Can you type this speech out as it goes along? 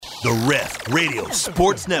The Ref Radio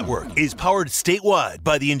Sports Network is powered statewide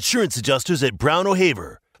by the insurance adjusters at Brown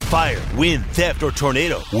O'Haver. Fire, wind, theft, or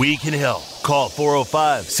tornado, we can help. Call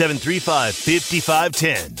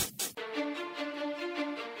 405-735-5510.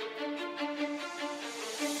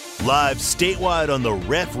 Live statewide on the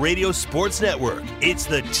Ref Radio Sports Network, it's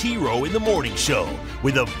the T-Row in the Morning Show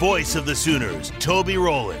with the voice of the Sooners, Toby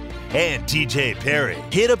Rowland and TJ Perry.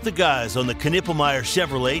 Hit up the guys on the Knippelmeyer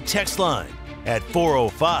Chevrolet text line at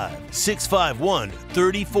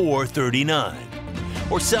 405-651-3439.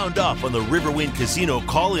 Or sound off on the Riverwind Casino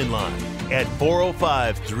call-in line at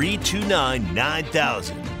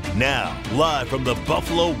 405-329-9000. Now, live from the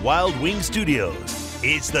Buffalo Wild Wing Studios,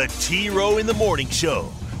 it's the T-Row in the Morning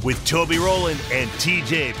Show with Toby Rowland and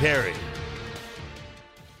TJ Perry.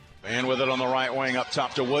 And with it on the right wing, up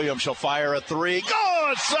top to Williams. She'll fire a three.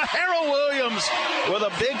 Good! Sahara Williams with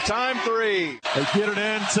a big-time three. They get it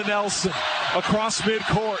in to Nelson across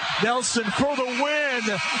midcourt. Nelson for the win.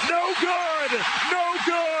 No good! No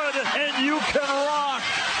good! And you can rock.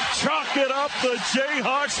 Chalk it up. The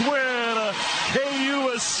Jayhawks win. KU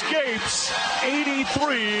escapes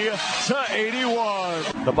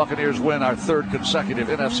 83-81. The Buccaneers win our third consecutive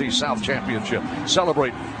NFC South championship.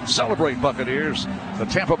 Celebrate, Buccaneers. The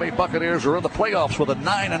Tampa Bay Buccaneers are in the playoffs with a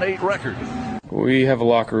 9-8 record. We have a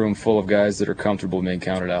locker room full of guys that are comfortable being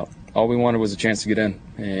counted out. All we wanted was a chance to get in,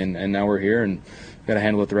 and now we're here, and we've got to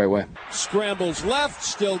handle it the right way. Scrambles left,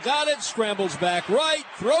 still got it, scrambles back right,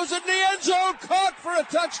 throws it in the end zone, caught for a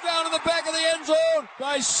touchdown in the back of the end zone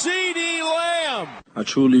by CeeDee Lamb. I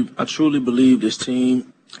truly believe this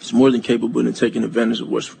team is more than capable of taking advantage of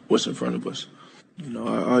what's in front of us. You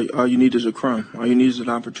know, all you need is a crumb. All you need is an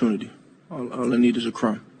opportunity. All I need is a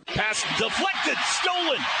crumb. Pass deflected,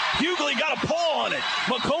 stolen. Hughley got a paw on it.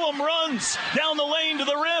 McCollum runs down the lane to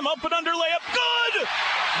the rim, up and under layup. Good!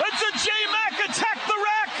 That's a J-Mac attack the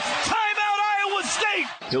rack. Timeout Iowa State.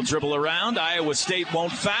 He'll dribble around. Iowa State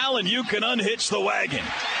won't foul, and you can unhitch the wagon.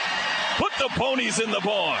 Put the ponies in the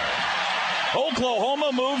barn.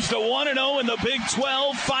 Oklahoma moves to 1-0 in the Big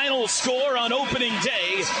 12. Final score on opening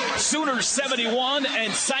day: Sooners 71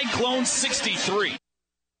 and Cyclones 63.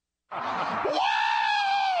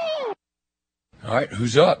 All right,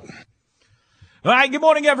 who's up? All right, good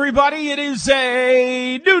morning, everybody. It is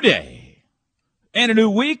a new day and a new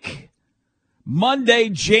week. Monday,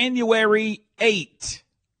 January 8th.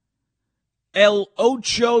 El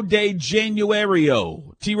Ocho de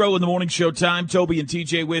Januario. T-Row in the Morning Show time. Toby and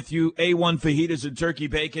TJ with you. A1 fajitas and turkey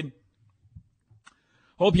bacon.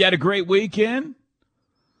 Hope you had a great weekend.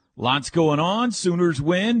 Lots going on. Sooners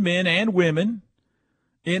win, men and women.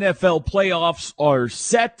 NFL playoffs are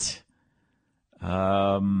set.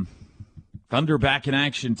 Thunder back in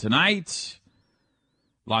action tonight.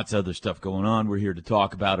 Lots of other stuff going on. We're here to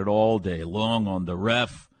talk about it all day long on the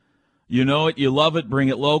Ref. You know it, you love it, bring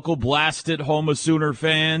it local, blast it, home of Sooner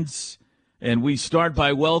fans. And we start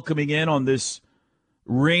by welcoming in on this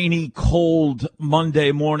rainy, cold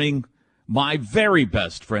Monday morning my very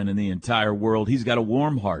best friend in the entire world. He's got a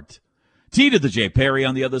warm heart. T to the J. Perry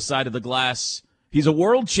on the other side of the glass. He's a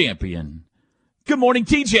world champion. Good morning,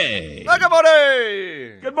 TJ. Good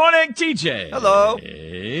morning. Good morning, TJ. Hello.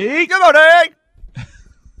 Hey. Good morning.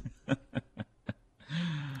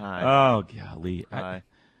 Hi. Oh, golly. Hi.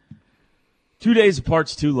 2 days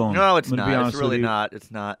apart's too long. No, it's not. It's really not. It's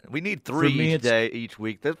not. We need three each day, each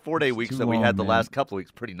week. The 4-day weeks that we had the last couple weeks,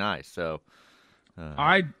 pretty nice. So,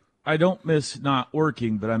 I don't miss not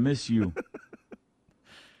working, but I miss you.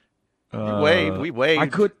 We waved. I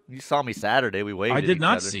could. You saw me Saturday. We waved. I did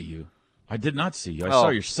not other. see you. I did not see you. I saw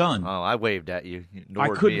your son. Oh, I waved at you. I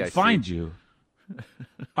couldn't find you.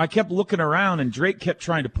 I kept looking around, and Drake kept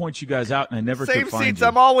trying to point you guys out, and I never could find you. Same seats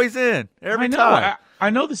I'm always in every time.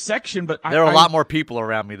 I know the section, but there were a lot more people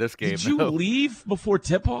around me this game. Did you leave before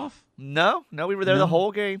tip-off? No, we were there the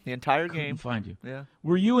whole game, the entire game. Couldn't find you. Yeah.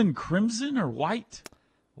 Were you in crimson or white?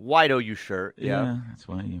 White OU shirt. Yeah, that's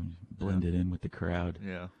why you blended in with the crowd.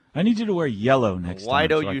 Yeah. I need you to wear yellow next time.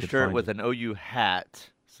 White OU shirt with an OU hat.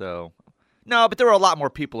 So, no, but there were a lot more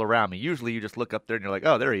people around me. Usually you just look up there and you're like,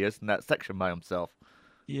 oh, there he is in that section by himself.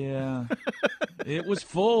 Yeah. It was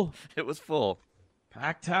full. It was full.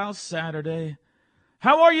 Packed house Saturday.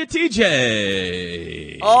 How are you,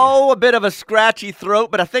 TJ? Oh, a bit of a scratchy throat,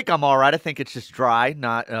 but I think I'm all right. I think it's just dry,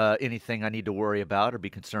 not anything I need to worry about or be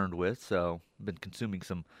concerned with. So I've been consuming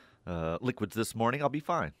some liquids this morning. I'll be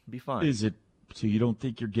fine. Is it so you don't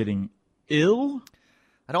think you're getting ill?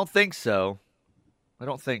 I don't think so. I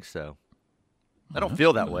don't feel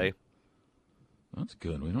that way. That's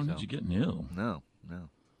good. We don't need you getting ill. No.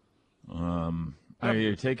 Are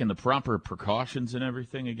you taking the proper precautions and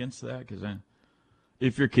everything against that? Because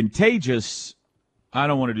if you're contagious, I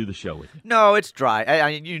don't want to do the show with you. No, it's dry.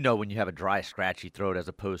 I when you have a dry, scratchy throat as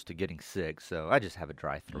opposed to getting sick. So I just have a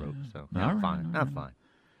dry throat. So I'm fine. I'm fine.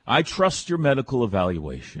 I trust your medical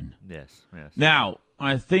evaluation. Yes. Now,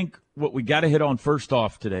 I think what we got to hit on first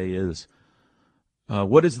off today is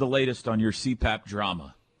what is the latest on your CPAP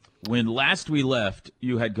drama? When last we left,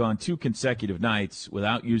 you had gone 2 consecutive nights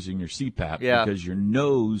without using your CPAP because your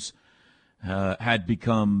nose had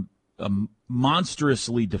become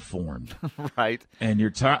monstrously deformed. Right. And you're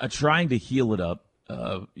trying to heal it up.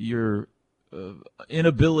 Your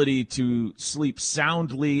inability to sleep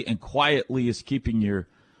soundly and quietly is keeping your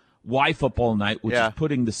wife up all night, which is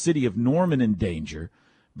putting the city of Norman in danger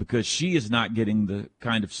because she is not getting the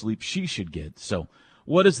kind of sleep she should get. So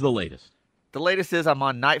what is the latest? The latest is I'm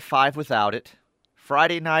on night 5 without it.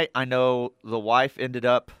 Friday night, I know the wife ended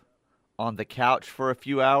up on the couch for a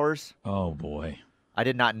few hours. Oh, boy. I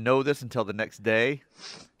did not know this until the next day.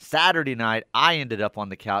 Saturday night, I ended up on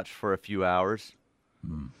the couch for a few hours.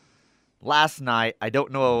 Last night, I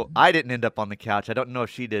don't know. I didn't end up on the couch. I don't know if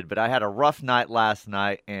she did, but I had a rough night last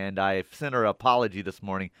night, and I sent her an apology this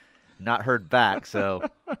morning. Not heard back, so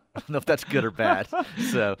I don't know if that's good or bad.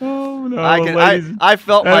 So I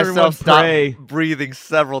felt myself stop breathing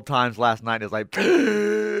several times last night. It was like,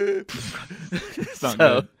 it's not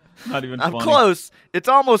good. Not even funny. I'm close. It's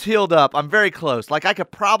almost healed up. I'm very close. Like, I could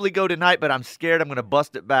probably go tonight, but I'm scared I'm going to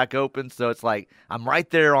bust it back open. So it's like I'm right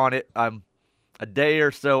there on it. I'm a day or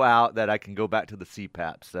so out that I can go back to the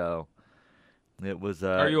CPAP. So it was.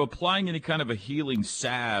 Are you applying any kind of a healing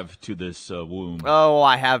salve to this wound? Oh,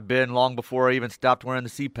 I have been long before I even stopped wearing the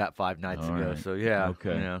CPAP 5 nights ago. Right. So yeah. Okay.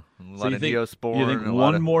 A lot of Neosporin. You think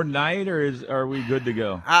one more night, or are we good to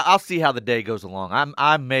go? I'll see how the day goes along.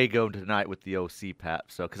 I may go tonight with the CPAP.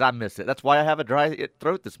 So because I miss it. That's why I have a dry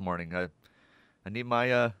throat this morning. I need my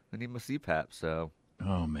CPAP. So.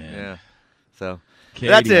 Oh man. Yeah. So Katie,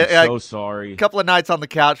 that's it. I'm so sorry. A couple of nights on the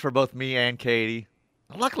couch for both me and Katie.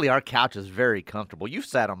 Luckily, our couch is very comfortable. You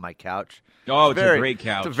sat on my couch. Oh, it's a great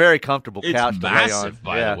couch. It's a very comfortable couch to lay on. It's massive,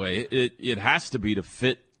 by the way. It has to be to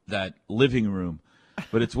fit that living room.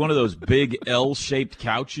 But it's one of those big L-shaped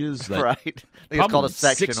couches that right. I think it's called a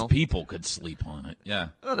sectional. 6 people could sleep on it. Yeah.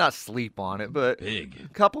 Well, not sleep on it, but big.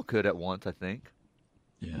 A couple could at once, I think.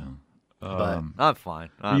 Yeah. But I'm fine.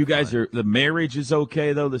 You guys the marriage is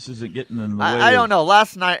okay, though? This isn't getting in the way? I don't know.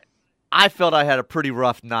 Last night, I felt I had a pretty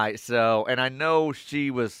rough night, and I know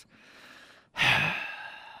she was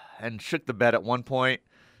and shook the bed at one point,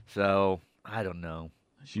 so I don't know.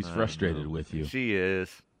 She's frustrated with you. She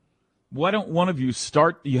is. Why don't one of you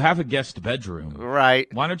start? You have a guest bedroom.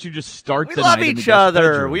 Right. Why don't you just start we the love night in the each guest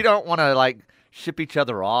other. bedroom? We don't want to, ship each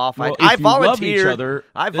other off. Well, I if you volunteered. love each other,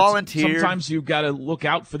 I volunteered. Sometimes you've got to look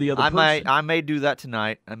out for the other person. I may do that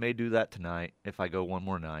tonight. If I go one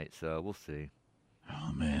more night, so we'll see.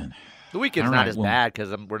 Oh, man. The weekend's not as bad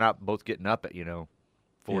because we're not both getting up at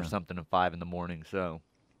 4 something and 5 in the morning. So,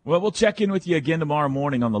 well, we'll check in with you again tomorrow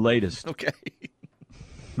morning on the latest. Okay.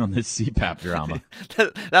 On this CPAP drama.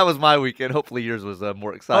 that was my weekend. Hopefully yours was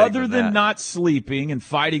more exciting. Other than not sleeping and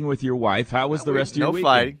fighting with your wife, how was the rest of your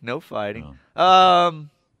weekend? No fighting. Oh.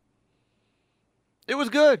 It was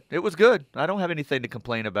good. I don't have anything to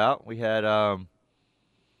complain about. We had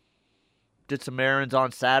did some errands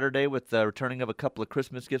on Saturday with the returning of a couple of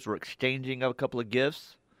Christmas gifts. We're exchanging of a couple of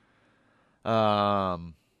gifts.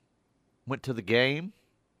 Went to the game.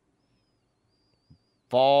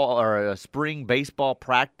 Spring baseball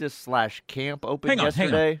practice / camp open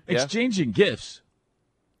yesterday. Hang on. Exchanging gifts.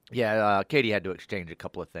 Yeah, Katie had to exchange a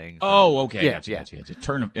couple of things. Oh, okay. Yeah, gotcha.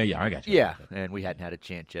 Turn them. Yeah, I got you. Yeah, and we hadn't had a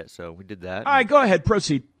chance yet, so we did that. All right, go ahead.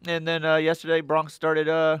 Proceed. And then yesterday, Bronx started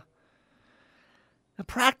a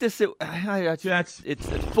practice. It's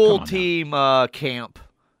a full team camp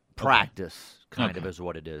practice, kind of is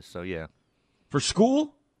what it is. So, yeah. For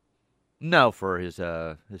school? No, for his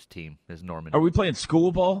team, his Norman. Are we playing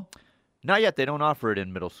school ball? Not yet. They don't offer it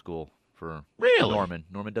in middle school for Norman.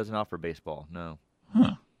 Norman doesn't offer baseball. No.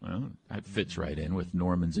 Huh. Well, that fits right in with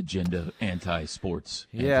Norman's agenda, anti-sports,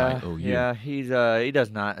 anti-OU. Yeah. He does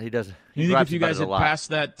not. He does. You think if you guys had passed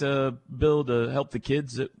that bill to help the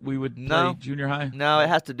kids that we would play junior high? No, it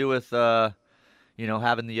has to do with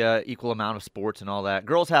having the equal amount of sports and all that.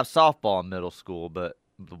 Girls have softball in middle school, but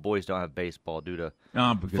the boys don't have baseball due to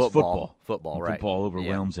football. Football, right? Football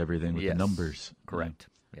overwhelms everything with the numbers. Correct.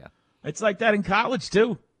 Yeah. It's like that in college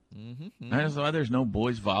too. Mm-hmm. That's why there's no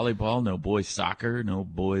boys volleyball, no boys soccer, no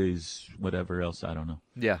boys whatever else. I don't know.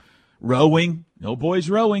 Yeah. Rowing, no boys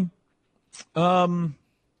rowing. All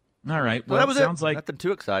right. Well, that was sounds like nothing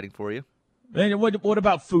too exciting for you. What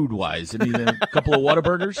about food wise? Anything? A couple of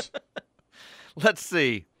Whataburgers. Let's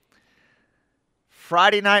see.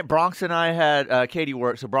 Friday night, Bronx and I had Katie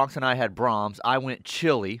worked, so Bronx and I had Brahms. I went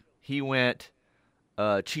chili. He went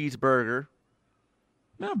cheeseburger.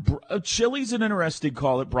 Now, chili's an interesting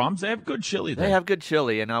call at Brahms. They have good chili there. They have good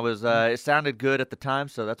chili, and I was it sounded good at the time,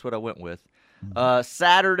 so that's what I went with.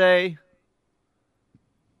 Saturday,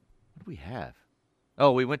 what do we have?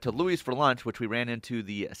 Oh, we went to Louis for lunch, which we ran into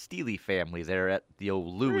the Steely family there at the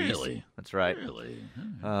old Louis. Really? That's right. Really?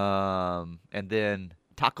 And then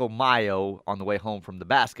Taco Mayo on the way home from the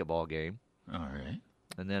basketball game. All right.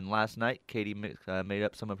 And then last night, Katie made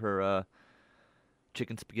up some of her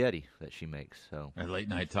chicken spaghetti that she makes. So a late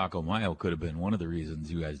night Taco Mayo could have been one of the reasons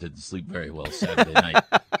you guys didn't sleep very well Saturday night.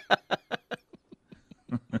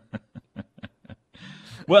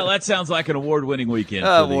 Well, that sounds like an award-winning weekend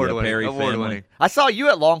for the Perry family. I saw you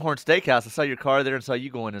at Longhorn Steakhouse. I saw your car there and saw you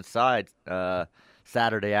going inside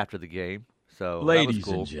Saturday after the game. So, ladies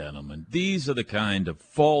and gentlemen, these are the kind of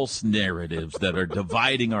false narratives that are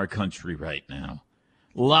dividing our country right now.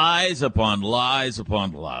 Lies upon lies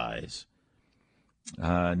upon lies.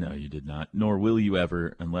 No, you did not, nor will you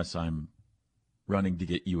ever, unless I'm running to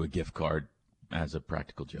get you a gift card as a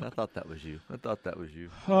practical joke. I thought that was you.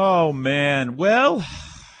 Oh, man. Well,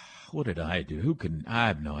 what did I do? I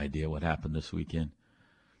have no idea what happened this weekend.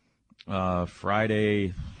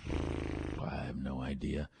 Friday, I have no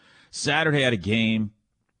idea. Saturday I had a game.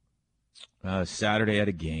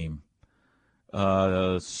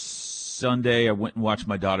 Sunday I went and watched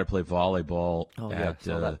my daughter play volleyball at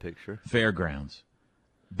that picture. Fairgrounds,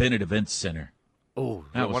 Bennett Events Center. Oh,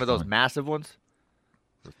 one of those massive ones?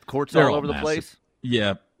 Courts They're all over the place?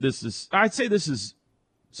 Yeah, I'd say this is,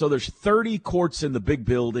 so there's 30 courts in the big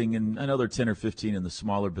building and another 10 or 15 in the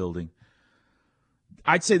smaller building.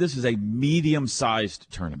 I'd say this is a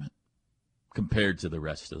medium-sized tournament compared to the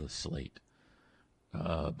rest of the slate.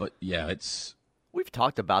 But, yeah, we've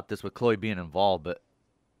talked about this with Chloe being involved, but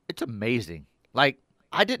it's amazing. Like,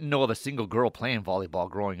 I didn't know of a single girl playing volleyball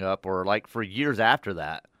growing up or, like, for years after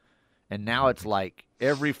that. And now it's like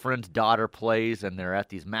every friend's daughter plays, and they're at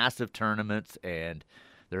these massive tournaments, and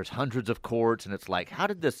there's hundreds of courts, and it's like, how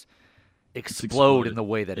did this explode in the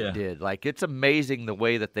way that it did? Like, it's amazing the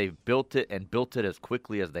way that they've built it and built it as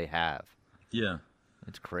quickly as they have. Yeah.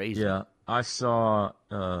 It's crazy. Yeah. I saw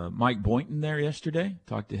Mike Boynton there yesterday.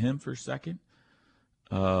 Talked to him for a second.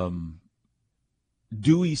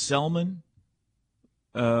 Dewey Selman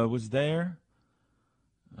was there.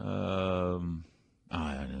 I don't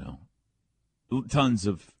know. Tons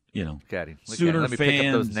of, Look at him. Sooner Let me fans. pick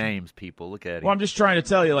up those names, people. Look at him. Well, I'm just trying to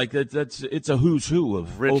tell you, like, it's a who's who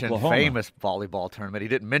of Rich Oklahoma. and famous volleyball tournament. He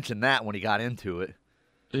didn't mention that when he got into it.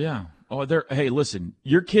 Yeah. Oh, hey, listen,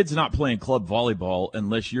 your kid's not playing club volleyball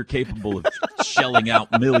unless you're capable of shelling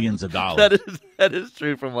out millions of dollars. That is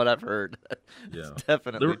true from what I've heard. Yeah. It's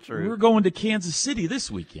definitely true. We're going to Kansas City this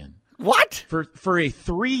weekend. What? For a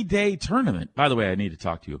 3-day tournament. By the way, I need to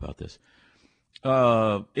talk to you about this.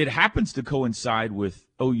 It happens to coincide with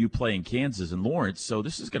OU playing Kansas and Lawrence, so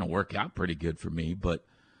this is going to work out pretty good for me. But,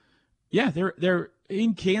 yeah, they're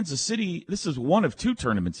in Kansas City. This is one of 2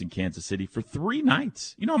 tournaments in Kansas City for 3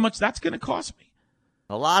 nights. You know how much that's going to cost me?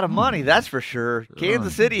 A lot of money, that's for sure.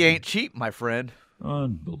 Kansas City ain't cheap, my friend.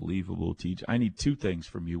 Unbelievable, TJ. I need 2 things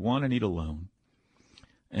from you. 1, I need a loan.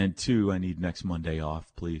 And 2, I need next Monday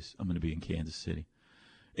off, please. I'm going to be in Kansas City.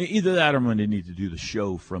 Either that or I'm going to need to do the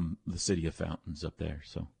show from the City of Fountains up there.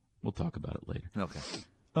 So we'll talk about it later. Okay.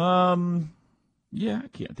 Yeah, I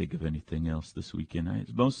can't think of anything else this weekend.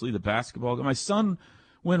 It's mostly the basketball. My son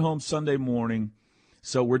went home Sunday morning,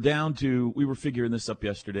 so we're down to, we were figuring this up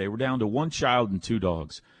yesterday, we're down to 1 child and 2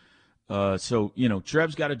 dogs. So,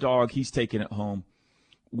 Trev's got a dog. He's taking it home.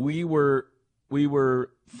 We were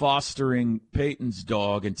fostering Peyton's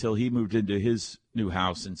dog until he moved into his new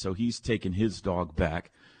house, and so he's taken his dog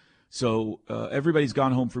back. So everybody's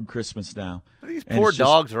gone home from Christmas now. These poor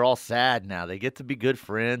dogs are all sad now. They get to be good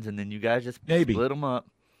friends, and then you guys just split them up.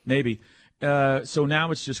 Maybe. So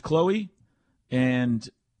now it's just Chloe and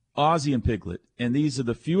Ozzie and Piglet, and these are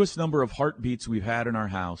the fewest number of heartbeats we've had in our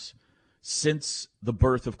house since the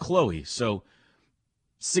birth of Chloe. So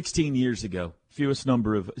 16 years ago, fewest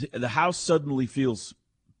number of – the house suddenly feels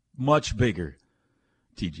much bigger,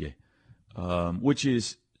 TJ, which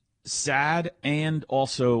is – sad and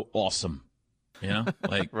also awesome,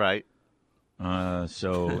 like right.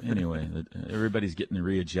 So anyway, everybody's getting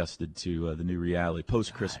readjusted to the new reality,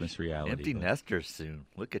 post-Christmas reality. Empty nesters soon.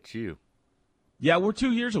 Look at you. Yeah, we're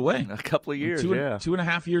 2 years away. A couple of years,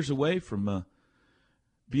 2.5 years away from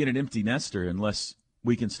being an empty nester, unless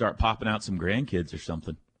we can start popping out some grandkids or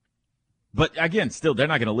something. But again, still, they're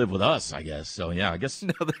not going to live with us, I guess. So, yeah, I guess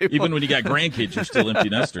No, even when you got grandkids, you're still empty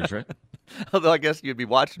nesters, right? Although I guess you'd be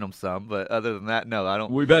watching them some, but other than that, no, I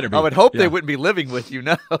don't. We better be. I would hope Yeah. they wouldn't be living with you,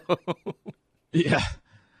 no. Yeah.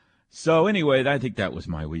 So anyway, I think that was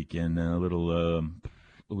my weekend.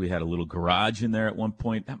 We had a little garage in there at one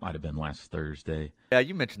point. That might have been last Thursday. Yeah,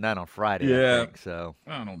 you mentioned that on Friday, Yeah. I think, so.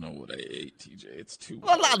 I don't know what I ate, TJ. It's too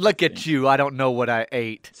Well, hard. look at you. I don't know what I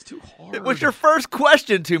ate. It's too hard. It was your first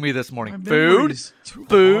question to me this morning. My Food? memory's too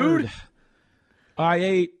Food?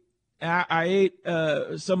 hard. I ate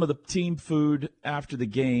some of the team food after the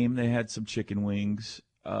game. They had some chicken wings.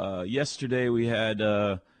 Yesterday we had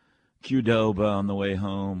Qdoba on the way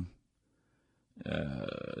home.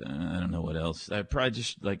 I don't know what else. I probably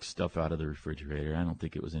just like stuff out of the refrigerator. I don't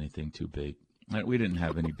think it was anything too big. We didn't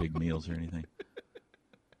have any big meals or anything.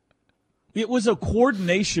 It was a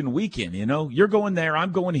coordination weekend, you know. You're going there,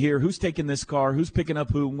 I'm going here. Who's taking this car? Who's picking up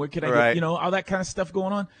who? Where can I Right. get? You know, all that kind of stuff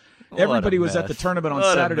going on. What a Everybody was at the mess. tournament on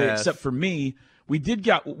What a Saturday mess. except for me. We did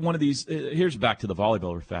get one of these. Here's back to the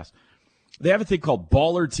volleyball real fast. They have a thing called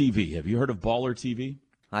Baller TV. Have you heard of Baller TV?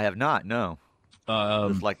 I have not, no.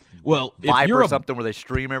 It's like Well, if Vibe you're or a something where they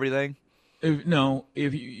stream everything?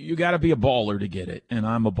 If you got to be a baller to get it, and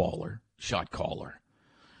I'm a baller, shot caller.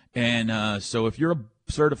 And so if you're a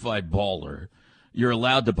certified baller, you're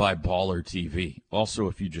allowed to buy Baller TV. Also,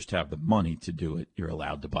 if you just have the money to do it, you're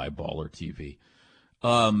allowed to buy Baller TV.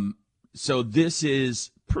 So this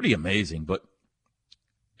is pretty amazing, but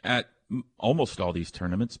at almost all these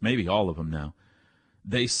tournaments, maybe all of them now,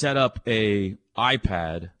 they set up a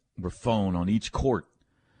iPad or phone on each court,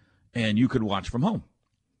 and you could watch from home.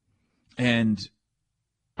 And,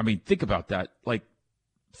 I mean, think about that. Like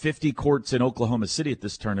 50 courts in Oklahoma City at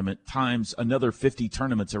this tournament times another 50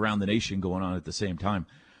 tournaments around the nation going on at the same time.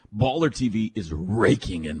 Baller TV is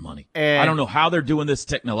raking in money. And I don't know how they're doing this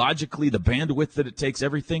technologically, the bandwidth that it takes,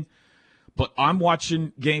 everything. But I'm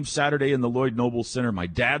watching games Saturday in the Lloyd Noble Center. My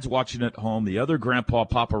dad's watching at home. The other grandpa,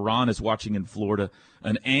 Papa Ron, is watching in Florida.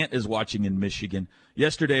 An aunt is watching in Michigan.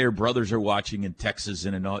 Yesterday, her brothers are watching in Texas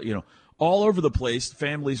and all over the place.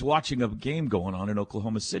 Families watching a game going on in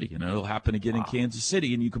Oklahoma City. And it'll happen again in Kansas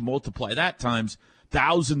City. And you can multiply that times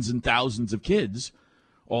thousands and thousands of kids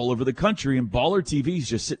all over the country. And Baller TV is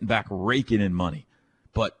just sitting back raking in money.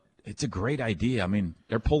 But it's a great idea. I mean,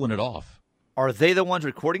 they're pulling it off. Are they the ones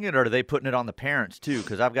recording it, or are they putting it on the parents, too?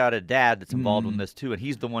 Because I've got a dad that's involved in this, too, and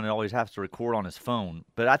he's the one that always has to record on his phone.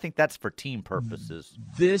 But I think that's for team purposes.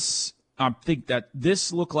 I think that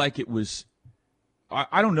this looked like it was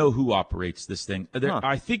I don't know who operates this thing.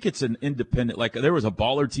 I think it's an independent, like there was a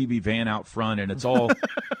Baller TV van out front, and it's all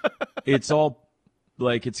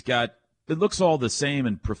like it looks all the same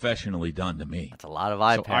and professionally done to me. That's a lot of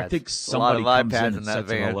iPads. So I think somebody comes in and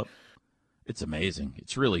sets it all up. It's amazing.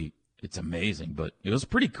 It's amazing, but it was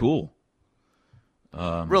pretty cool.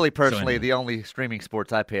 Really, personally, the only streaming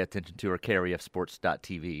sports I pay attention to are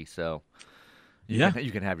KREFsports.tv, so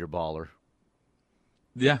you can have your Baller.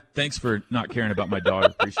 Yeah, thanks for not caring about my daughter.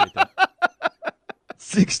 Appreciate that.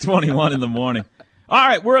 6:21 in the morning. All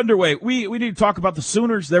right, we're underway. We need to talk about the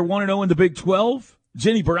Sooners. They're 1-0 in the Big 12.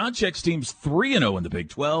 Jenny Baranchek's team's 3-0 in the Big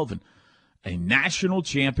 12, and a national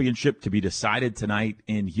championship to be decided tonight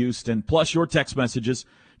in Houston. Plus your text messages.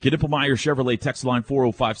 Knippelmeyer Chevrolet text line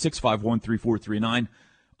 405-651-3439.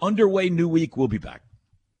 Underway new week. We'll be back.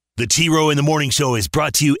 The T-Row in the Morning Show is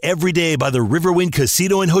brought to you every day by the Riverwind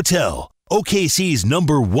Casino and Hotel, OKC's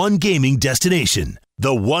 #1 gaming destination.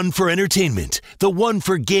 The one for entertainment, the one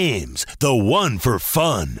for games, the one for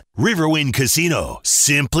fun. Riverwind Casino,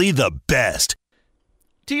 simply the best.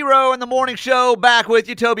 T-Row in the Morning Show, back with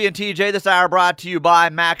you, Toby and TJ. This hour brought to you by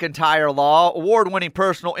McIntyre Law, award-winning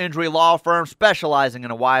personal injury law firm specializing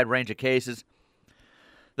in a wide range of cases.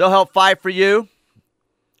 They'll help fight for you,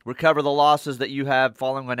 recover the losses that you have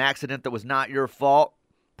following an accident that was not your fault,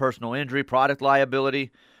 personal injury, product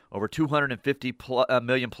liability, over $250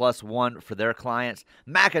 million plus one for their clients.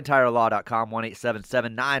 McIntyreLaw.com,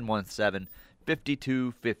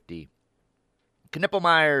 1-877-917-5250.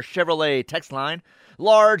 Knippelmeyer Chevrolet text line.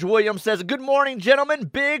 Large Williams says, good morning, gentlemen.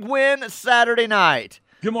 Big win Saturday night.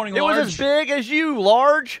 Good morning, It Large. was as big as you,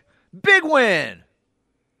 Large. Big win.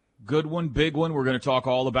 Good one, big one. We're going to talk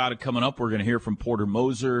all about it coming up. We're going to hear from Porter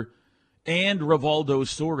Moser and Rivaldo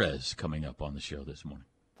Suarez coming up on the show this morning.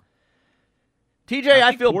 TJ,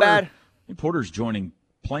 I feel Porter, bad. I think Porter's joining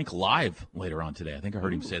Plank Live later on today. I think I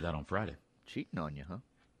heard him say that on Friday. Cheating on you, huh?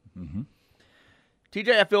 Mm-hmm.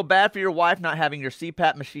 TJ, I feel bad for your wife not having your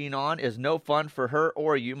CPAP machine on. Is no fun for her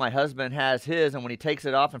or you. My husband has his, and when he takes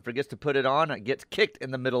it off and forgets to put it on, it gets kicked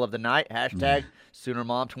in the middle of the night. Hashtag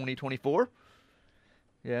SoonerMom2024.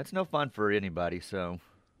 Yeah, it's no fun for anybody, so.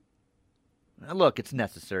 Look, it's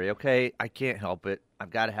necessary, okay? I can't help it.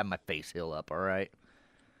 I've got to have my face heal up, all right?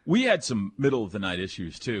 We had some middle-of-the-night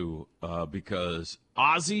issues, too, because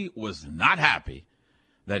Ozzy was not happy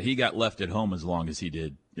that he got left at home as long as he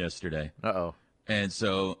did yesterday. Uh-oh. And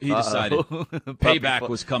so he decided payback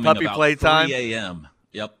was coming about 3 a.m.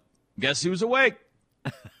 Yep. Guess who's awake?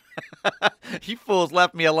 You fools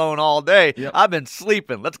left me alone all day. Yep. I've been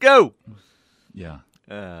sleeping. Let's go. Yeah.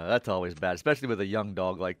 That's always bad, especially with a young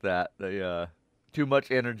dog like that. They too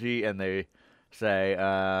much energy, and they say,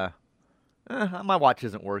 my watch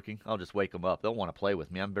isn't working. I'll just wake them up. They'll want to play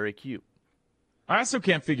with me. I'm very cute. I also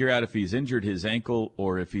can't figure out if he's injured his ankle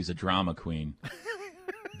or if he's a drama queen.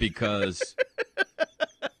 Because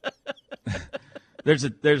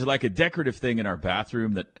there's like a decorative thing in our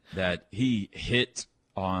bathroom that he hit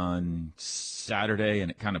on Saturday,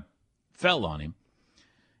 and it kind of fell on him.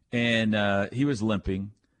 And he was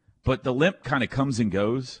limping, but the limp kind of comes and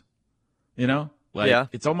goes, Like,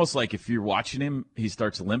 It's almost like if you're watching him, he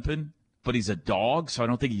starts limping, but he's a dog, so I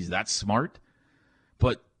don't think he's that smart.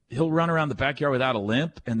 But he'll run around the backyard without a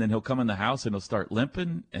limp, and then he'll come in the house and he'll start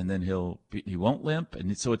limping, and then he won't limp,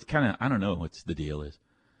 and so it's kind of, I don't know what the deal is.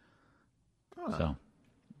 Huh. So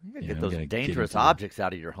you gotta get those dangerous objects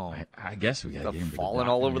out of your home. I guess we got to get him to falling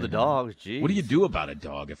all over the dogs. Geez. What do you do about a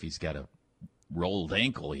dog if he's got a rolled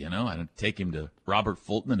ankle? I don't take him to Robert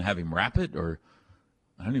Fulton and have him wrap it, or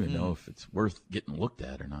I don't even know if it's worth getting looked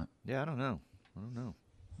at or not. Yeah, I don't know.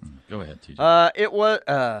 Go ahead, TJ. It was.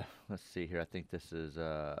 Let's see here. I think this is.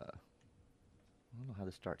 I don't know how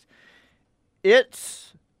this starts.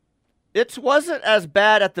 It wasn't as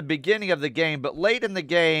bad at the beginning of the game, but late in the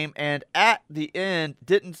game and at the end,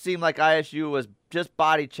 didn't seem like ISU was just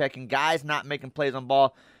body checking. Guys not making plays on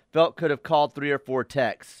ball. Felt could have called 3 or 4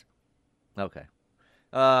 techs. Okay.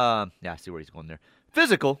 Yeah, I see where he's going there.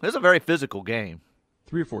 Physical. It's a very physical game.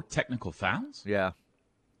 3 or 4 technical fouls? Yeah.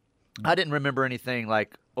 I didn't remember anything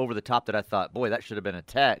like over the top that I thought, boy, that should have been a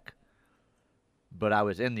tech. But I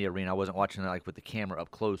was in the arena. I wasn't watching it like with the camera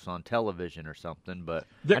up close on television or something. But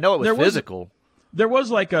I know it was physical. There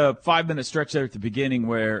was like a 5-minute stretch there at the beginning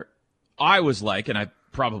where I was like, and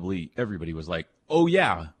everybody was like, oh,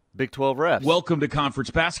 yeah. Big 12 refs. Welcome to conference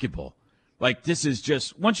basketball. Like, this is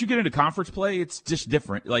just, once you get into conference play, it's just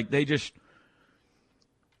different. Like,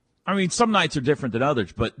 some nights are different than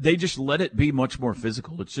others, but they just let it be much more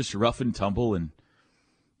physical. It's just rough and tumble, and,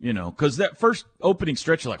 because that first opening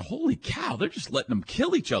stretch, you're like, holy cow, they're just letting them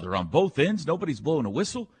kill each other on both ends. Nobody's blowing a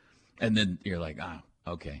whistle. And then you're like,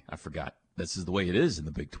 okay, I forgot. This is the way it is in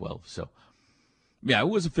the Big 12. So, yeah, it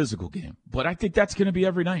was a physical game, but I think that's going to be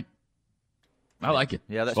every night. I like it.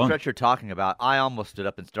 Yeah, that stretch you're talking about, I almost stood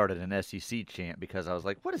up and started an SEC chant because I was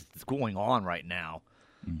like, what is going on right now?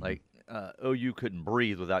 Mm-hmm. Like, OU couldn't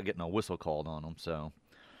breathe without getting a whistle called on them. So,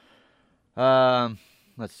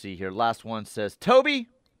 let's see here. Last one says, Toby,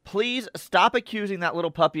 please stop accusing that little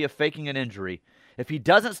puppy of faking an injury. If he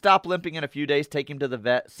doesn't stop limping in a few days, take him to the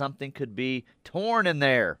vet. Something could be torn in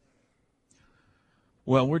there.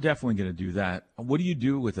 Well, we're definitely going to do that. What do you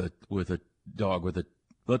do with a dog with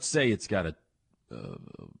let's say it's got an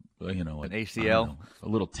ACL, a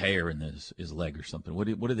little tear in his leg or something? What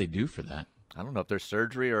do they do for that? I don't know if there's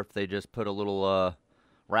surgery or if they just put a little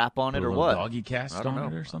wrap on it or what. Doggy on cast it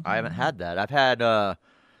or something? I haven't had that. I've had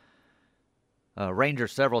Ranger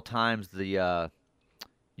several times. On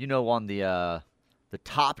the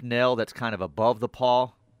top nail that's kind of above the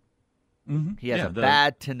paw. Mm-hmm. He has a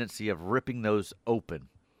bad tendency of ripping those open.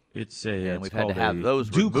 And we've had to have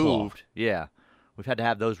those removed. Yeah, we've had to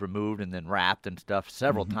have those removed and then wrapped and stuff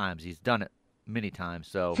several times. He's done it many times.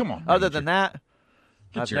 So, come on, other than that,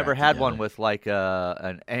 I've never had one with like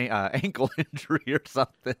an ankle injury or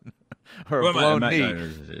something, or a blown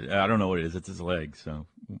knee. I don't know what it is. It's his leg, so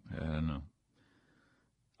I don't know.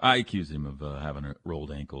 I accuse him of having a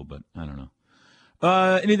rolled ankle, but I don't know.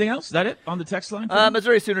 Anything else? Is that it on the text line?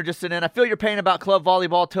 Missouri Sooner just sent in. I feel your pain about club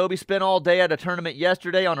volleyball. Toby spent all day at a tournament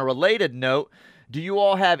yesterday. On a related note, do you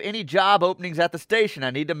all have any job openings at the station?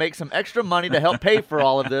 I need to make some extra money to help pay for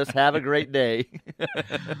all of this. Have a great day.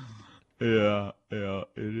 Yeah,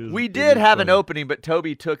 it is. We did have an opening, but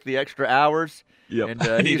Toby took the extra hours. Yep.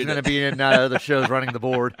 And he's going to be in other shows running the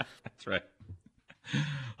board. That's right.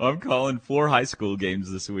 I'm calling 4 high school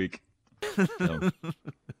games this week. So,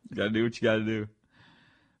 got to do what you got to do.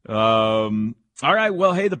 All right.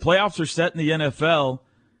 Well, hey, the playoffs are set in the NFL.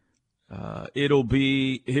 It'll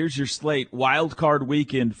be, here's your slate. Wild card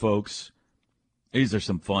weekend, folks. These are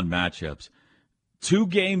some fun matchups. 2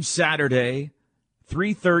 games Saturday,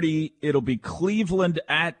 3:30. It'll be Cleveland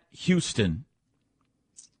at Houston.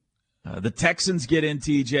 The Texans get in,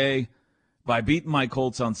 TJ, by beating my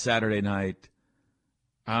Colts on Saturday night.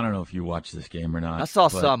 I don't know if you watched this game or not. I saw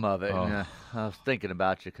some of it. I was thinking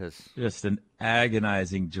about you because just an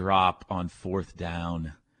agonizing drop on 4th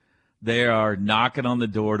down. They are knocking on the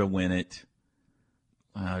door to win it.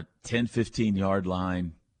 10, 15-yard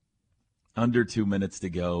line. Under 2 minutes to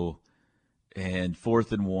go. And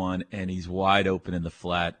 4th and 1, and he's wide open in the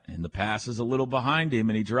flat. And the pass is a little behind him,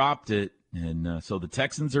 and he dropped it. And so the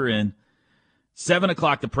Texans are in. 7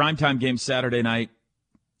 o'clock, the primetime game Saturday night.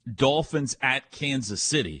 Dolphins at Kansas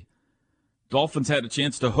City. Dolphins had a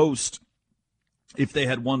chance to host if they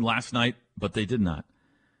had won last night, but they did not.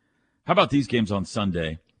 How about these games on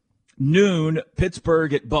Sunday? Noon,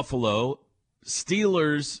 Pittsburgh at Buffalo.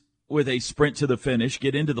 Steelers with a sprint to the finish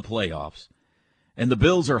get into the playoffs. And the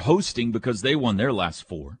Bills are hosting because they won their last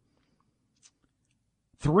 4.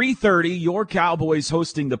 3:30, your Cowboys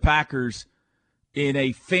hosting the Packers in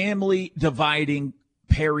a family-dividing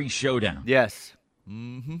Perry showdown. Yes.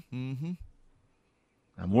 I'm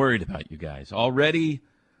worried about you guys. Already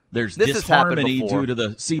there's disharmony due to the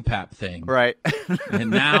CPAP thing. Right.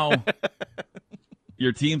 And now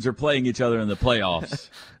your teams are playing each other in the playoffs.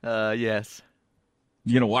 Yes.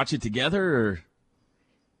 You going to watch it together? Or?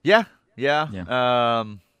 Yeah.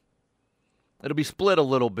 It'll be split a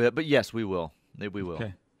little bit, but yes, we will. We will.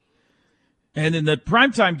 Okay. And then the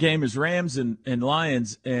primetime game is Rams and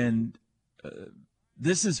Lions, and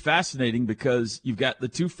this is fascinating because you've got the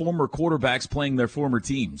 2 former quarterbacks playing their former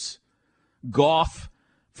teams. Goff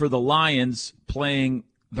for the Lions playing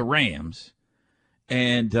the Rams,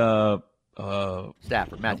 and Matthew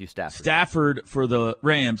Stafford. Stafford for the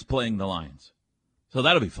Rams playing the Lions. So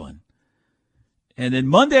that'll be fun. And then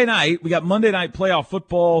Monday night, we got Monday Night Playoff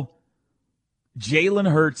football. Jalen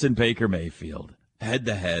Hurts and Baker Mayfield,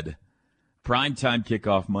 head-to-head. Primetime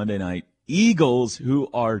kickoff Monday night. Eagles, who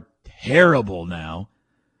are terrible now,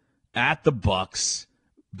 at the Bucks.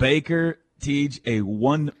 Baker teed a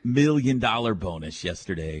 $1 million bonus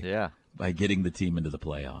yesterday. Yeah. By getting the team into the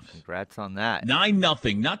playoffs. Congrats on that.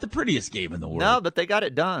 9-0. Not the prettiest game in the world. No, but they got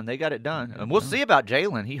it done. And we'll see about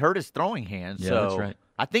Jalen. He hurt his throwing hand. Yeah, so that's right.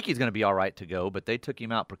 I think he's going to be all right to go, but they took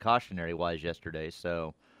him out precautionary-wise yesterday.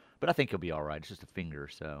 But I think he'll be all right. It's just a finger,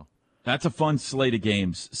 so. That's a fun slate of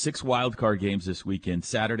games. 6 wild card games this weekend,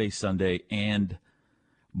 Saturday, Sunday, and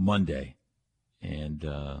Monday. And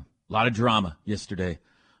a lot of drama yesterday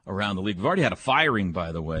around the league. We've already had a firing,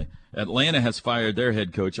 by the way. Atlanta has fired their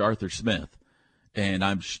head coach, Arthur Smith. And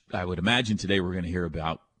I would imagine today we're going to hear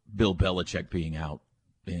about Bill Belichick being out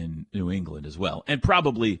in New England as well. And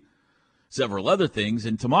probably several other things.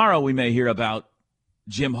 And tomorrow we may hear about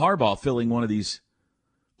Jim Harbaugh filling one of these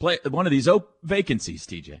vacancies,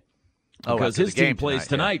 TJ. Because his team plays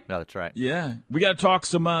tonight. Yeah. No, that's right. Yeah. We got to talk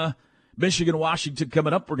some Michigan-Washington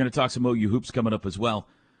coming up. We're going to talk some OU hoops coming up as well.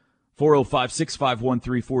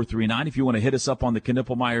 405-651-3439 if you want to hit us up on the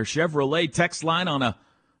Knippelmeyer Chevrolet text line on a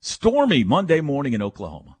stormy Monday morning in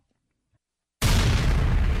Oklahoma.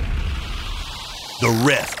 The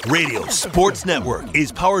Ref Radio Sports Network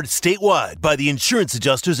is powered statewide by the insurance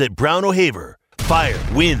adjusters at Brown O'Haver. Fire,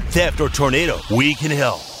 wind, theft, or tornado, we can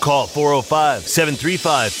help. Call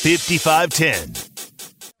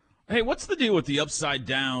 405-735-5510. Hey, what's the deal with the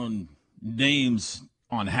upside-down names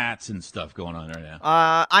on hats and stuff going on right now?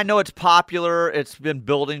 I know it's popular. It's been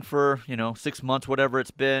building for, 6 months, whatever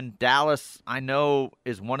it's been. Dallas, I know,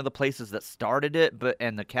 is one of the places that started it,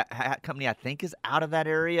 and the hat company, I think, is out of that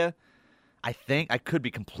area. I think. I could be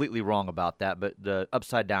completely wrong about that, but the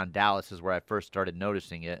upside-down Dallas is where I first started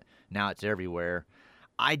noticing it. Now it's everywhere.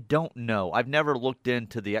 I don't know. I've never looked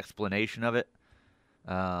into the explanation of it.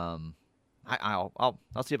 I'll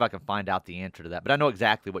see if I can find out the answer to that. But I know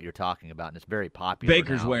exactly what you're talking about, and it's very popular.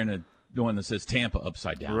 Baker's now. wearing the one that says Tampa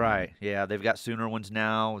upside down. Right. Yeah, they've got Sooner ones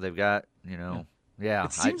now. They've got, yeah.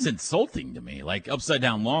 It seems insulting to me, like upside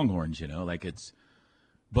down Longhorns, like it's.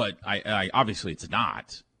 But I obviously it's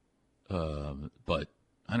not. But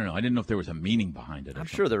I don't know. I didn't know if there was a meaning behind it. I'm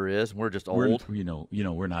sure there is. We're just old.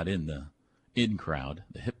 We're not in the in crowd,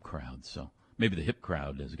 the hip crowd. So maybe the hip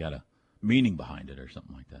crowd has got a meaning behind it or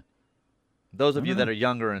something like that. Those of you that are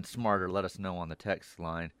younger and smarter, let us know on the text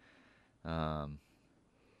line. Yeah,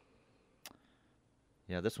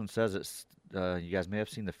 this one says it's. You guys may have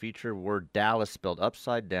seen the feature. Word Dallas spelled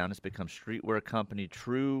upside down. It's become streetwear company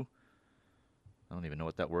True. I don't even know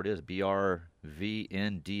what that word is.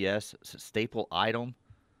 BRVNDS, staple item.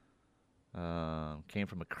 Came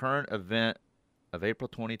from a current event of April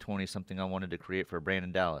 2020, something I wanted to create for a brand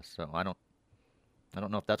in Dallas. So I don't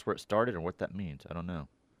know if that's where it started or what that means. I don't know.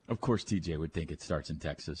 Of course, TJ would think it starts in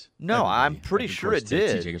Texas. No, I'm pretty sure it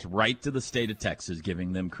did. TJ goes right to the state of Texas,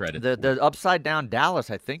 giving them credit. The upside down Dallas,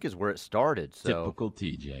 I think, is where it started. So. Typical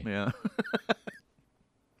TJ. Yeah.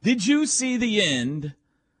 Did you see the end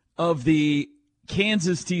of the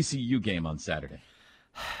Kansas TCU game on Saturday?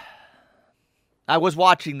 I was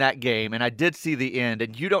watching that game, and I did see the end,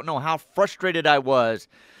 and you don't know how frustrated I was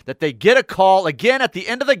that they get a call again at the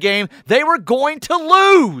end of the game. They were going to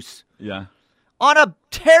lose. Yeah. On a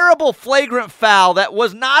terrible flagrant foul that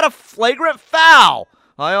was not a flagrant foul.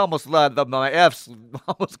 I almost let my F's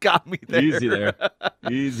almost got me there. Easy there.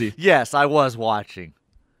 Easy. Yes, I was watching.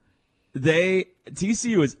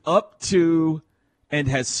 TCU is up 2 and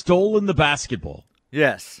has stolen the basketball.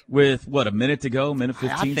 Yes. With, a minute to go, minute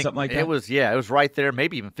 15, something like that? It was right there,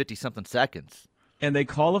 maybe even 50-something seconds. And they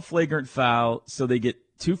call a flagrant foul, so they get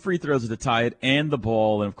 2 free throws to tie it and the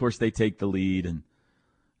ball, and, of course, they take the lead, and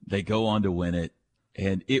they go on to win it.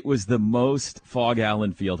 And it was the most Fog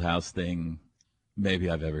Allen Fieldhouse thing maybe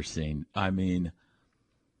I've ever seen. I mean,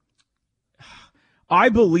 I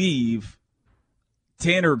believe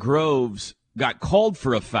Tanner Groves got called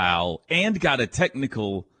for a foul and got a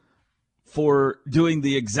technical for doing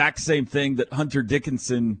the exact same thing that Hunter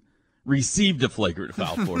Dickinson received a flagrant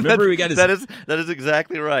foul for. Remember, we got his that is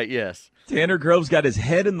exactly right. Yes, Tanner Groves got his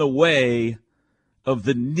head in the way of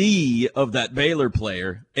the knee of that Baylor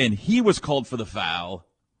player, and he was called for the foul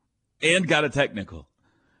and got a technical.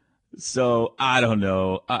 So I don't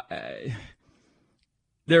know.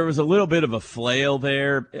 There was a little bit of a flail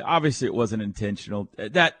there. Obviously, it wasn't intentional.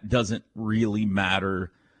 That doesn't really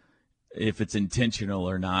matter if it's intentional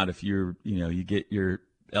or not. If you get your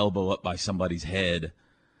elbow up by somebody's head.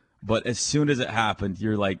 But as soon as it happened,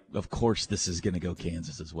 you're like, of course this is going to go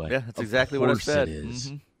Kansas's way. Yeah, that's exactly what I said. Of course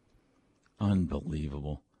it is.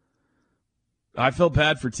 Unbelievable. I felt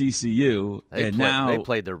bad for TCU, they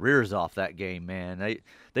played their rears off that game, man.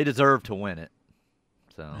 They deserve to win it.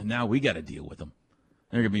 So and now we got to deal with them.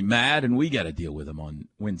 They're going to be mad, and we got to deal with them on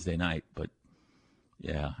Wednesday night. But,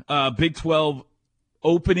 yeah. Big 12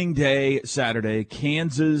 opening day Saturday.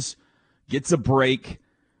 Kansas gets a break.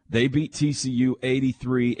 They beat TCU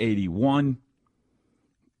 83-81.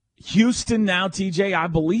 Houston now, TJ, I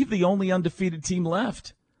believe the only undefeated team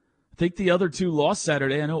left. I think the other two lost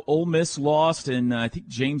Saturday. I know Ole Miss lost, and I think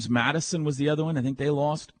James Madison was the other one. I think they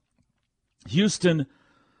lost. Houston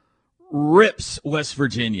rips West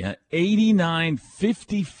Virginia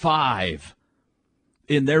 89-55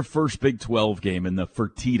 in their first Big 12 game in the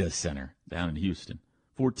Fertitta Center down in Houston.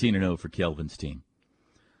 14-0 for Kelvin's team.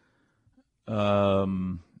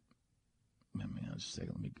 I'm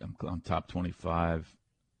top 25.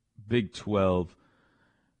 Big 12.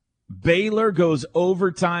 Baylor goes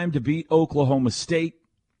overtime to beat Oklahoma State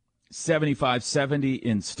 75-70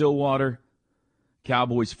 in Stillwater.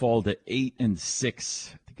 Cowboys fall to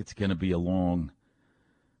 8-6. I think it's going to be a long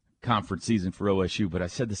conference season for OSU, but I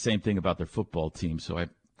said the same thing about their football team, so I'm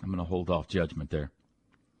going to hold off judgment there.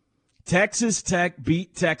 Texas Tech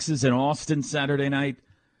beat Texas in Austin Saturday night.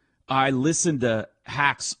 I listened to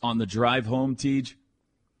Hacks on the drive home, Tej.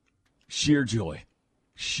 Sheer joy.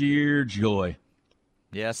 Sheer joy.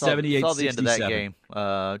 Yeah, I saw the end of that game.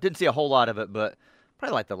 Didn't see a whole lot of it, but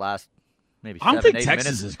probably like the last maybe 7-8 minutes. I don't think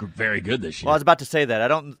Texas is very good this year. Well, I was about to say that. I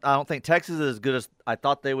don't think Texas is as good as I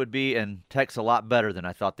thought they would be, and Tech's a lot better than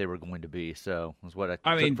I thought they were going to be. So that's what I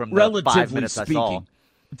took from the 5 minutes I saw.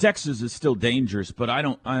 Texas is still dangerous, but I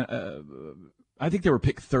think they were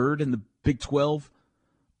picked third in the Big 12.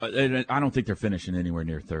 I don't think they're finishing anywhere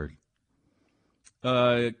near third.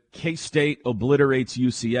 K-State obliterates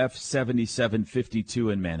UCF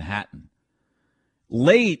 77-52 in Manhattan.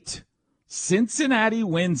 Late, Cincinnati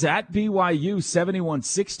wins at BYU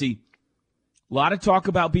 71-60. A lot of talk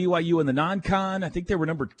about BYU in the non-con. I think they were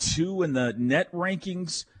number 2 in the net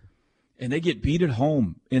rankings, and they get beat at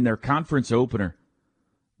home in their conference opener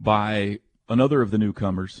by another of the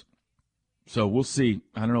newcomers. So we'll see.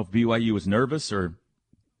 I don't know if BYU was nervous or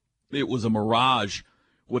it was a mirage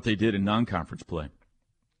what they did in non-conference play.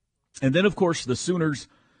 And then, of course, the Sooners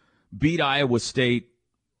beat Iowa State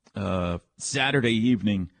Saturday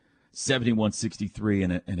evening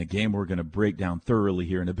 71-63 in a game we're going to break down thoroughly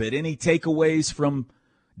here in a bit. Any takeaways from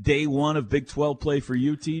day one of Big 12 play for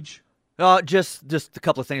you, Tej? Just a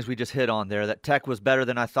couple of things we just hit on there. That Tech was better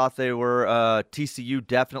than I thought they were. TCU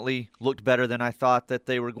definitely looked better than I thought that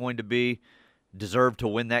they were going to be. Deserved to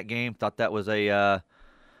win that game. Thought that was a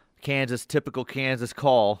typical Kansas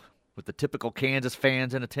call with the typical Kansas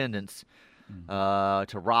fans in attendance to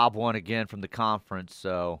rob one again from the conference.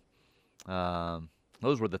 So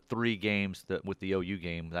those were the 3 games with the OU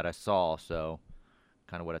game that I saw. So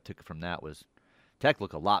kind of what I took from that was Tech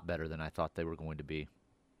look a lot better than I thought they were going to be.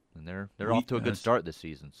 And they're off to a good start this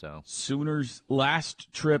season. So Sooners'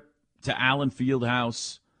 last trip to Allen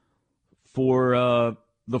Fieldhouse for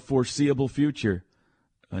the foreseeable future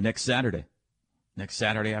next Saturday. Next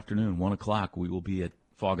Saturday afternoon, 1 o'clock, we will be at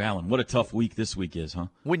Fog Allen. What a tough week this week is, huh?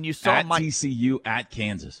 When you saw at TCU, at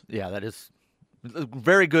Kansas. Yeah, that is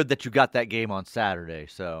very good that you got that game on Saturday.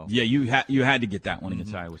 So yeah, you had to get that one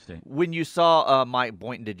against Iowa State. When you saw Mike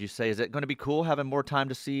Boynton, did you say, is it going to be cool having more time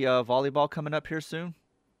to see volleyball coming up here soon?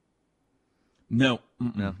 No.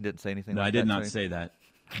 No, didn't say anything. No, like I did that, not say that.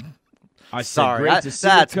 I Sorry, said great to see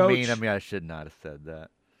that's you, Coach. mean. I mean, I should not have said that.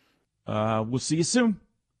 We'll see you soon.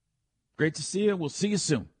 Great to see you. We'll see you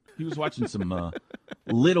soon. He was watching some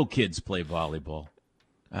little kids play volleyball.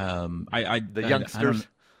 The youngsters.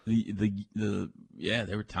 Yeah,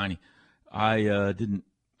 they were tiny. I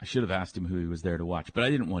should have asked him who he was there to watch, but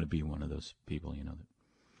I didn't want to be one of those people.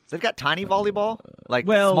 They've got tiny volleyball,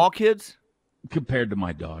 small kids. Compared to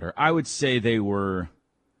my daughter, I would say they were.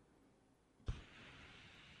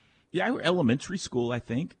 Yeah, elementary school. I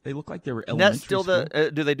think they look like they were elementary. Net's still school.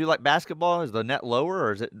 do they do like basketball? Is the net lower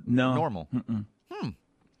or is it normal?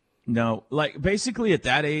 No, like basically at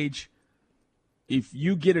that age, if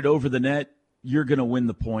you get it over the net, you're going to win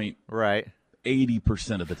the point. Right.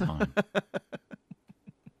 80% of the time.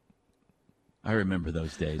 I remember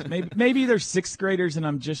those days. Maybe they're sixth graders, and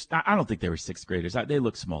I don't think they were sixth graders. They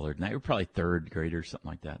look smaller than that. They were probably third graders, something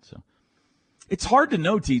like that. So it's hard to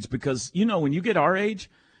know, Teach, because when you get our age.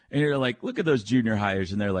 And you're like, look at those junior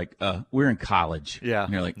hires, and they're like, we're in college. Yeah.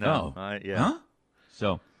 And you're like, yeah. Huh?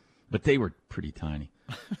 So, but they were pretty tiny.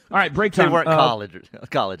 All right, break time. They weren't college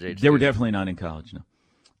age. They were definitely not in college, no.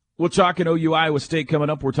 We'll talk in OU Iowa State coming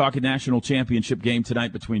up. We're talking national championship game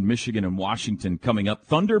tonight between Michigan and Washington coming up.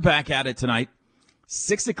 Thunder back at it tonight.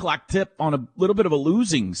 6 o'clock tip on a little bit of a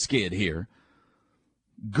losing skid here.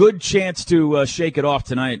 Good chance to shake it off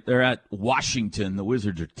tonight. They're at Washington. The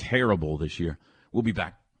Wizards are terrible this year. We'll be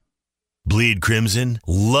back. Bleed Crimson?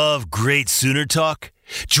 Love great Sooner talk?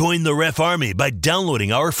 Join the Ref Army by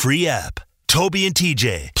downloading our free app. Toby and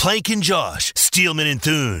TJ, Plank and Josh, Steelman and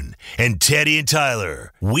Thune, and Teddy and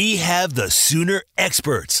Tyler. We have the Sooner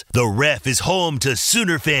experts. The Ref is home to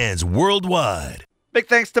Sooner fans worldwide. Big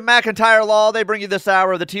thanks to McIntyre Law. They bring you this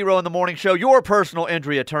hour of the T-Row in the Morning Show. Your personal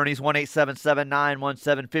injury attorneys,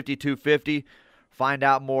 1-877-917-5250. Find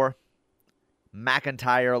out more,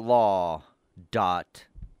 McIntyreLaw.com.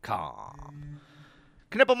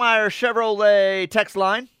 Knippelmeyer Chevrolet text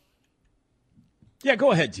line. Yeah,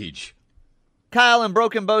 go ahead, Teach. Kyle in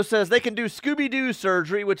Broken Bow says they can do Scooby-Doo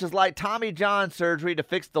surgery, which is like Tommy John surgery to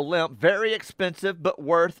fix the limp. Very expensive, but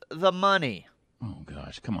worth the money. Oh,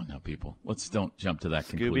 gosh. Come on now, people. Don't jump to that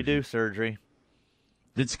conclusion. Scooby-Doo surgery.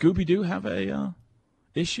 Did Scooby-Doo have a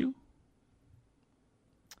issue?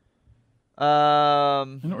 I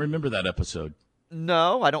don't remember that episode.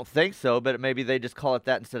 No, I don't think so, but maybe they just call it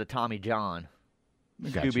that instead of Tommy John.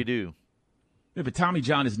 Scooby-Doo. Yeah, but Tommy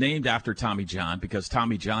John is named after Tommy John because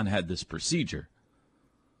Tommy John had this procedure.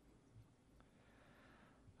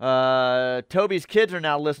 Toby's kids are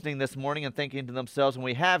now listening this morning and thinking to themselves, when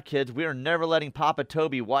we have kids, we are never letting Papa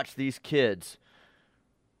Toby watch these kids.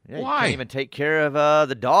 Yeah, Why? You can't even take care of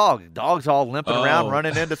the dog. The dog's all limping around,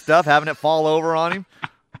 running into stuff, having it fall over on him.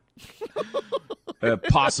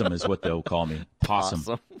 Possum is what they'll call me.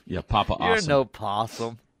 Possum. Yeah, Papa Awesome. You're no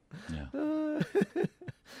possum. Yeah.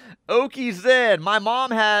 Okie Zed. My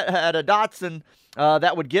mom had a Dachshund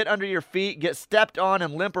that would get under your feet, get stepped on,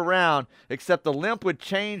 and limp around, except the limp would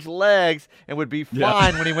change legs and would be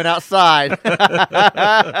fine when he went outside.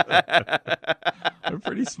 They're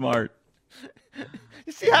pretty smart.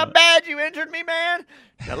 You see how bad you injured me, man?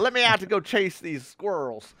 Now let me out to go chase these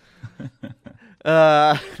squirrels.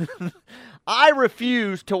 I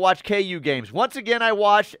refuse to watch KU games. Once again, I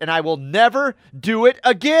watched, and I will never do it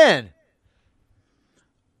again.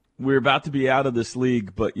 We're about to be out of this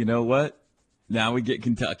league, but you know what? Now we get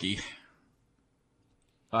Kentucky.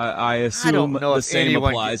 I assume the same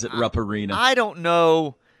applies at Rupp Arena. I don't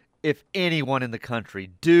know if anyone in the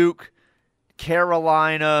country, Duke,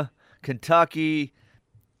 Carolina, Kentucky,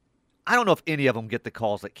 I don't know if any of them get the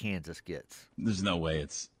calls that Kansas gets. There's no way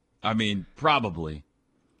probably.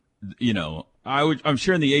 I'm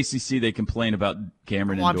sure in the ACC they complain about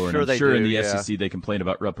Cameron Indoor. I'm sure in the SEC they complain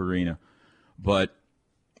about Rupp Arena. But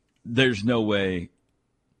there's no way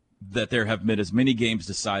that there have been as many games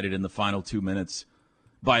decided in the final 2 minutes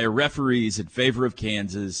by referees in favor of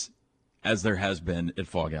Kansas as there has been at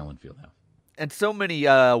Fog Allen Fieldhouse. And so many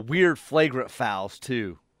weird flagrant fouls,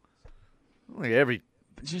 too. Like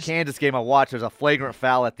Kansas game I watched, there's a flagrant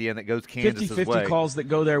foul at the end that goes Kansas's 50-50 way. calls that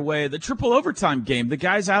go their way. The triple overtime game, the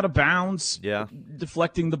guy's out of bounds,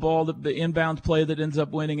 deflecting the ball, the inbound play that ends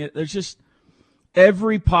up winning it. There's just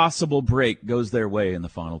every possible break goes their way in the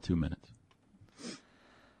final 2 minutes.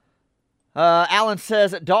 Alan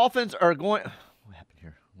says Dolphins are going. What happened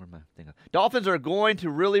here? Where am I thinking? Dolphins are going to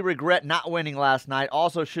really regret not winning last night.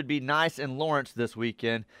 Also, should be nice in Lawrence this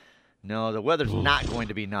weekend. No, the weather's not going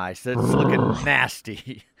to be nice. It's looking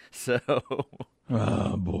nasty. So.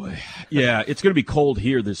 Oh boy. Yeah, it's going to be cold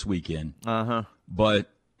here this weekend. But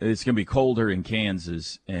it's going to be colder in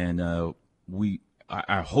Kansas, and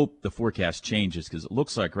I hope the forecast changes because it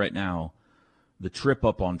looks like right now the trip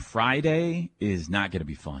up on Friday is not going to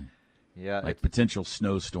be fun. Yeah, like potential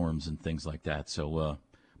snowstorms and things like that. So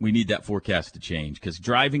we need that forecast to change because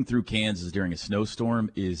driving through Kansas during a snowstorm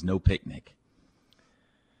is no picnic.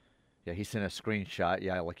 Yeah, he sent a screenshot.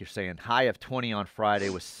 Yeah, like you're saying, high of 20 on Friday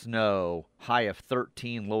with snow, high of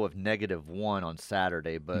 13, low of -1 on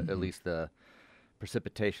Saturday, but at least the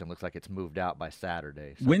precipitation looks like it's moved out by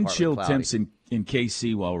Saturday. So wind chill temps in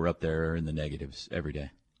KC while we're up there are in the negatives every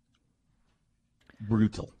day.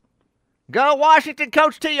 Brutal. Go Washington,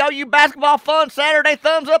 Coach T. OU basketball fun Saturday.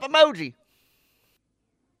 Thumbs up emoji.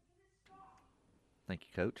 Thank you,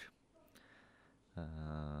 Coach.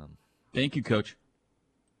 Thank you, Coach.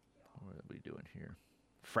 What are we doing here?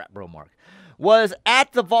 Frat Bro Mark was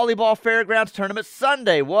at the volleyball fairgrounds tournament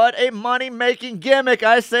Sunday. What a money-making gimmick.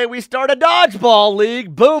 I say we start a dodgeball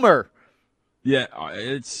league. Boomer. Yeah,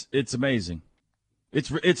 it's amazing. It's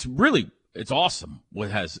awesome what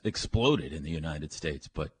has exploded in the United States,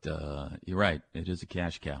 but you're right. It is a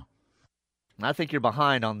cash cow. I think you're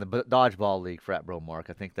behind on the dodgeball league, Frat Bro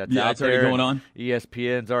Mark. I think that's out it's there. already going on.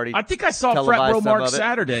 ESPN's already. I think I saw Frat Bro Mark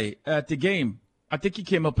Saturday at the game. I think he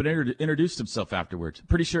came up and introduced himself afterwards.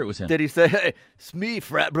 Pretty sure it was him. Did he say, "Hey, it's me,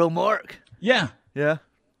 Frat Bro Mark"? Yeah. Yeah.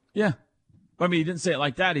 Yeah. I mean, he didn't say it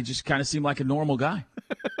like that. He just kind of seemed like a normal guy.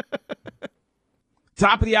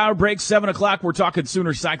 Top of the hour break, 7 o'clock. We're talking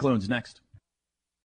Sooner Cyclones next.